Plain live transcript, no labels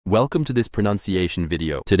Welcome to this pronunciation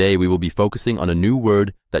video. Today we will be focusing on a new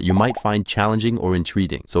word that you might find challenging or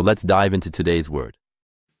intriguing. So let's dive into today's word.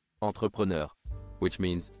 Entrepreneur, which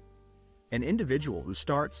means an individual who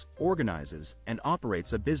starts, organizes, and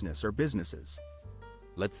operates a business or businesses.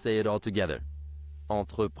 Let's say it all together.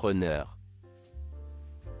 Entrepreneur.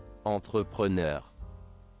 Entrepreneur.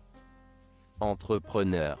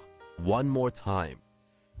 Entrepreneur. One more time.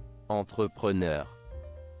 Entrepreneur.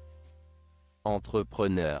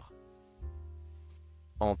 Entrepreneur.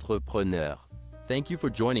 Entrepreneur. Thank you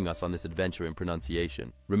for joining us on this adventure in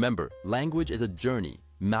pronunciation. Remember, language is a journey,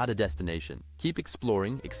 not a destination. Keep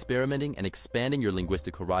exploring, experimenting, and expanding your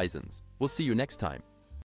linguistic horizons. We'll see you next time.